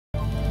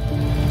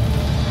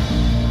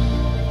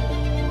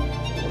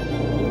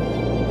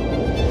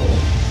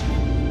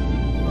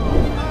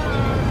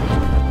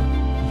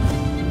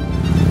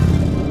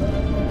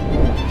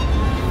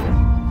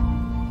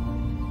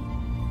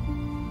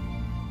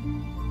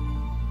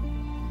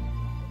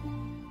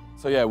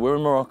So yeah, we're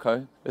in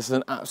Morocco. This is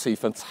an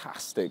absolutely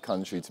fantastic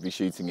country to be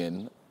shooting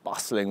in,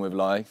 bustling with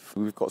life.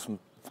 We've got some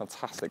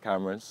fantastic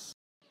cameras.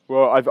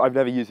 Well, I've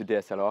never used a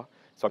DSLR,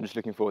 so I'm just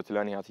looking forward to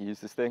learning how to use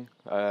this thing.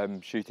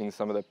 Shooting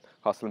some of the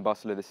hustle and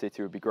bustle of the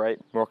city would be great.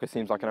 Morocco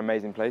seems like an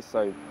amazing place,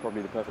 so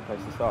probably the perfect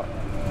place to start.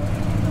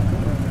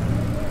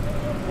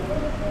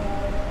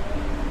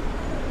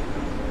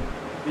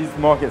 These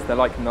markets, they're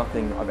like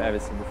nothing I've ever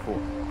seen before.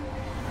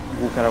 You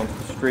walk out onto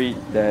the street,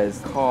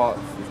 there's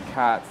carts, there's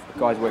cats,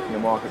 guys working the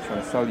market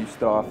trying to sell you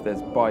stuff,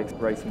 there's bikes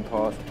racing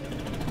past.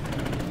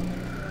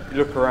 You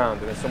look around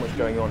and there's so much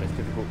going on, it's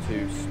difficult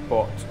to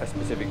spot a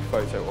specific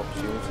photo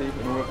opportunity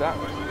in all of that.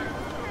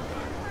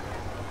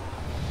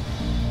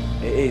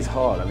 It is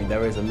hard. I mean,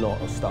 there is a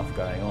lot of stuff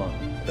going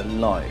on. The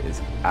light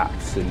is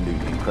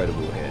absolutely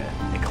incredible here.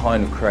 It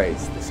kind of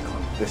creates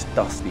this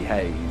dusty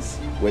haze,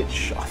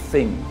 which I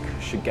think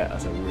should get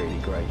us a really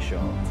great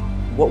shot.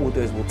 What we'll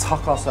do is we'll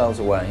tuck ourselves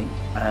away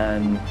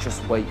and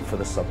just wait for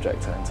the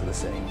subject to enter the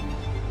scene.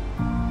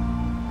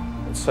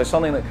 So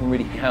something that can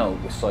really help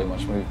with so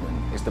much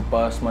movement is the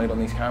burst mode on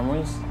these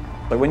cameras.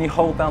 So when you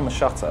hold down the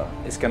shutter,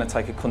 it's going to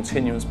take a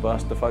continuous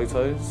burst of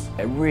photos.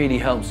 It really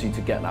helps you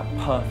to get that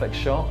perfect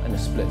shot in a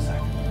split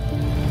second.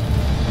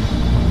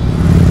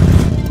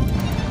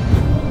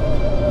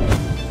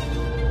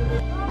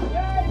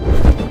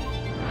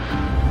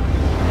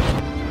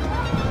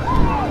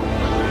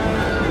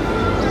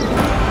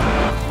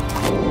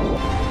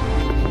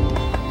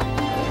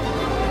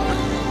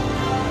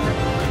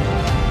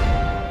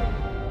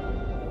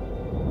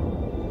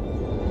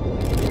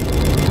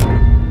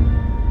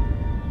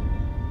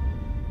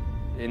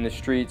 In the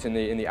streets, in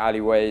the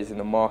alleyways, in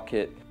the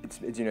market, it's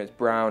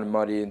brown and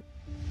muddy, and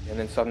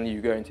then suddenly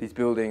you go into these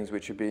buildings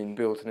which have been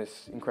built in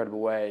this incredible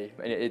way,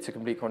 and it's a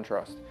complete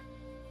contrast.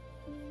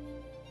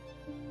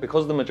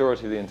 Because the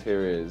majority of the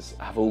interiors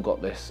have all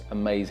got this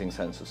amazing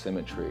sense of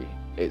symmetry,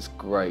 it's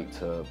great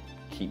to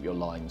keep your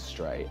lines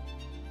straight.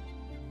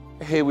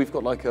 Here we've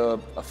got like a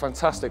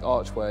fantastic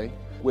archway.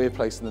 We're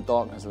placed in the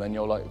darkness and then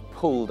you're like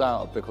pulled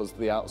out because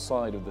the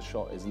outside of the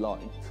shot is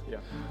light. Yeah.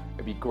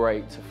 It'd be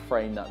great to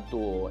frame that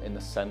door in the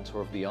center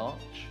of the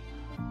arch.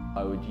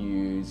 I would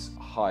use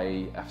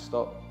high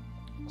f-stop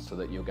so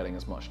that you're getting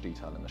as much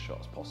detail in the shot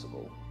as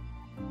possible.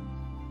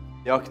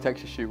 The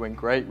architecture shoot went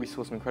great. We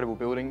saw some incredible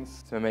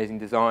buildings, some amazing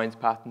designs,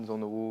 patterns on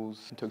the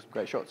walls, and took some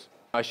great shots.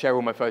 I share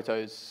all my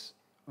photos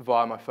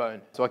via my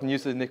phone. So I can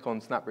use the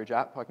Nikon SnapBridge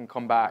app. I can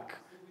come back,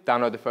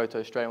 download the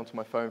photos straight onto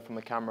my phone from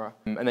the camera,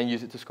 and then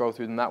use it to scroll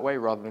through them that way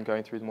rather than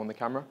going through them on the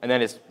camera. And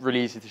then it's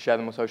really easy to share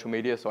them on social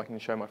media so I can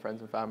show my friends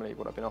and family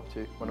what I've been up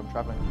to when I'm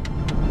traveling.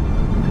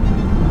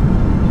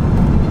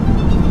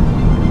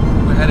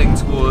 We're heading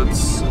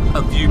towards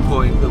a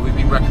viewpoint that we've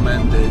been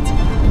recommended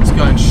to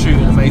go and shoot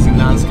an amazing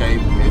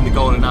landscape in the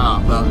golden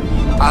hour, but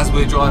as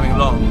we're driving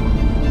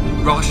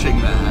along,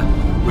 rushing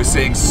there, we're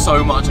seeing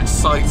so much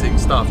exciting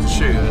stuff to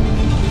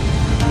shoot.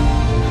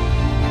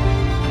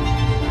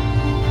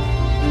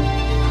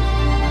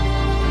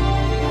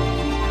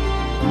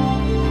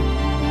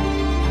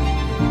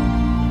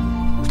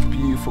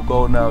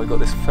 Gold now, we've got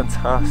this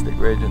fantastic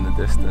ridge in the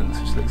distance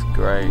which looks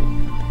great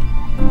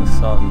and the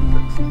sun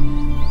looks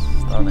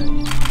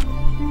stunning.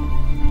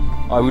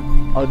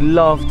 I'd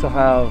love to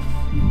have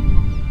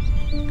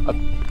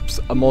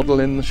a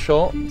model in the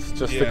shot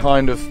just to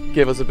kind of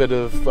give us a bit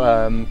of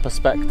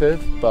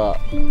perspective, but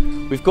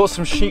we've got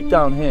some sheep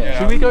down here. Yeah.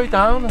 Should we go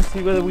down and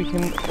see whether we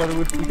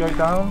go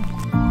down?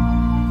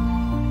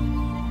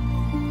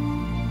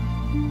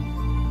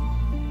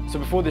 So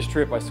before this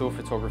trip, I saw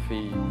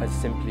photography as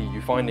simply you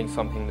finding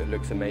something that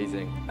looks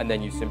amazing and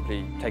then you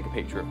simply take a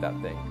picture of that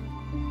thing.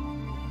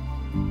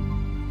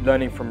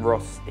 Learning from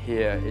Ross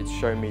here, it's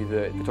shown me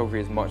that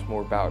photography is much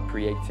more about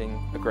creating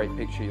a great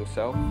picture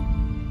yourself.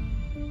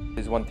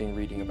 There's one thing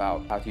reading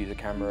about how to use a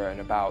camera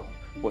and about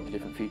what the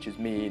different features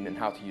mean and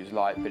how to use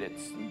light, but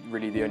it's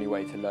really the only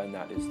way to learn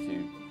that is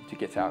to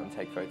get out and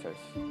take photos.